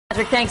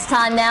Terrific. Thanks.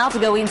 Time now to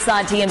go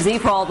inside TMZ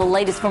for all the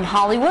latest from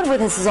Hollywood.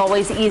 With us, as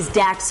always, is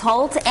Dax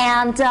Holt.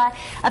 And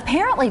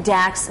apparently,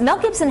 Dax, Mel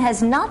Gibson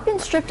has not been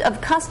stripped of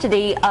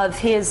custody of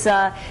his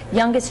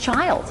youngest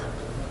child.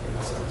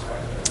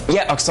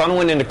 Yeah, Oksana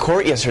went into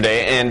court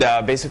yesterday and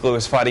basically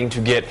was fighting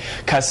to get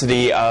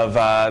custody of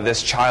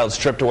this child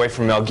stripped away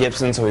from Mel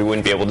Gibson so he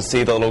wouldn't be able to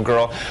see the little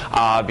girl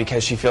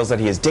because she feels that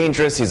he is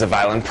dangerous, he's a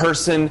violent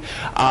person.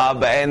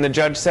 And the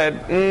judge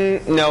said,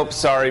 nope,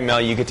 sorry,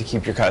 Mel, you get to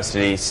keep your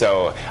custody.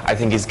 So I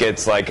think he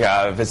gets like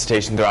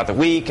visitation throughout the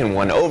week and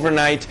one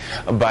overnight.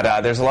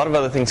 But there's a lot of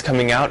other things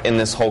coming out in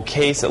this whole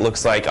case. It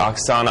looks like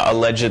Oksana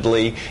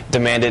allegedly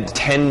demanded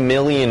 $10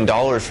 million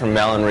from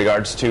Mel in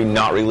regards to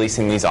not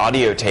releasing these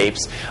audio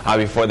tapes.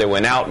 Before they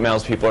went out,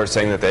 Mel's people are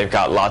saying that they've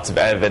got lots of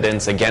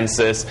evidence against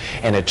this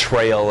and a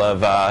trail of,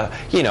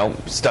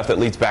 stuff that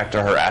leads back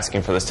to her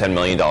asking for this $10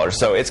 million.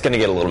 So it's going to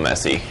get a little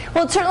messy.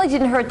 Well, it certainly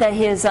didn't hurt that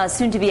his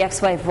soon-to-be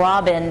ex-wife,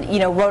 Robin,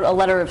 wrote a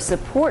letter of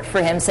support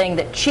for him, saying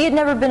that she had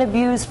never been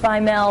abused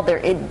by Mel,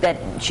 that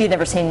she had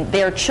never seen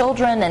their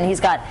children, and he's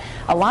got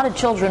a lot of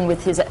children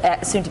with his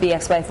soon-to-be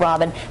ex-wife,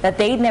 Robin, that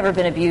they'd never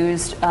been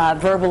abused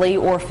verbally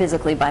or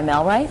physically by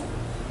Mel, right?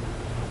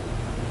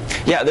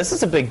 Yeah, this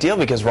is a big deal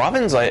because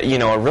Robin's,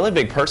 a really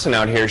big person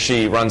out here.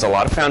 She runs a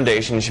lot of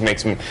foundations. She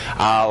makes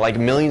like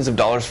millions of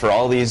dollars for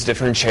all these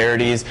different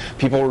charities.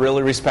 People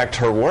really respect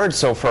her word.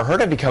 So for her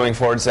to be coming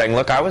forward saying,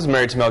 look, I was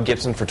married to Mel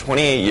Gibson for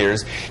 28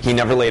 years. He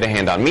never laid a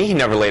hand on me. He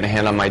never laid a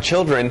hand on my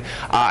children.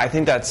 I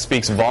think that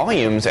speaks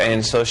volumes.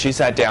 And so she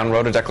sat down,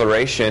 wrote a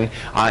declaration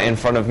in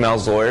front of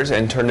Mel's lawyers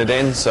and turned it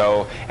in.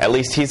 So at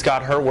least he's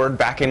got her word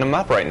backing him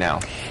up right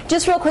now.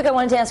 Just real quick, I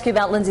wanted to ask you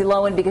about Lindsay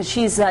Lohen because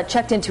she's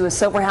checked into a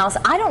sober house.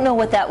 I don't know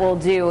what that will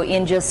do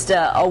in just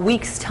a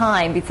week's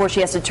time before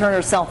she has to turn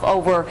herself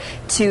over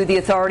to the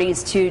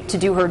authorities to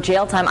do her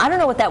jail time. I don't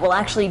know what that will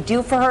actually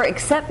do for her,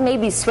 except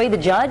maybe sway the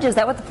judge. Is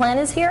that what the plan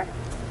is here?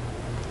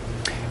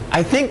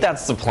 I think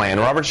that's the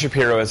plan. Robert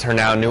Shapiro is her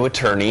now new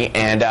attorney,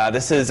 and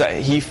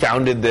he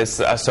founded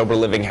this sober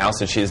living house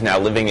that she is now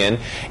living in,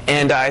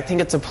 and I think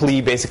it's a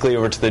plea basically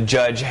over to the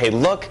judge. Hey,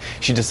 look,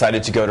 she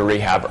decided to go to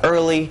rehab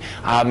early.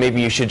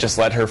 Maybe you should just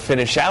let her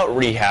finish out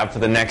rehab for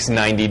the next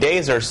 90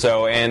 days or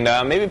so, and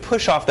maybe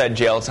push off that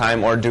jail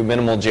time or do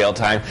minimal jail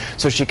time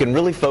so she can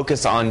really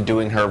focus on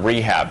doing her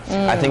rehab.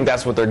 I think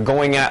that's what they're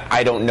going at.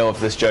 I don't know if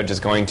this judge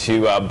is going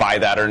to buy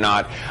that or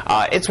not.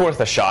 It's worth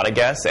a shot, I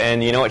guess,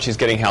 and you know what? She's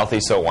getting healthy,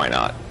 so why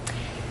not?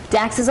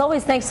 Dax, as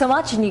always, thanks so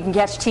much, and you can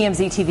catch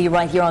TMZ TV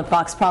right here on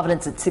Fox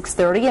Providence at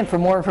 6:30. And for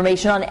more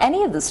information on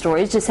any of the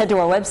stories, just head to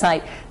our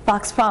website,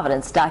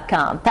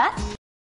 foxprovidence.com. Pat?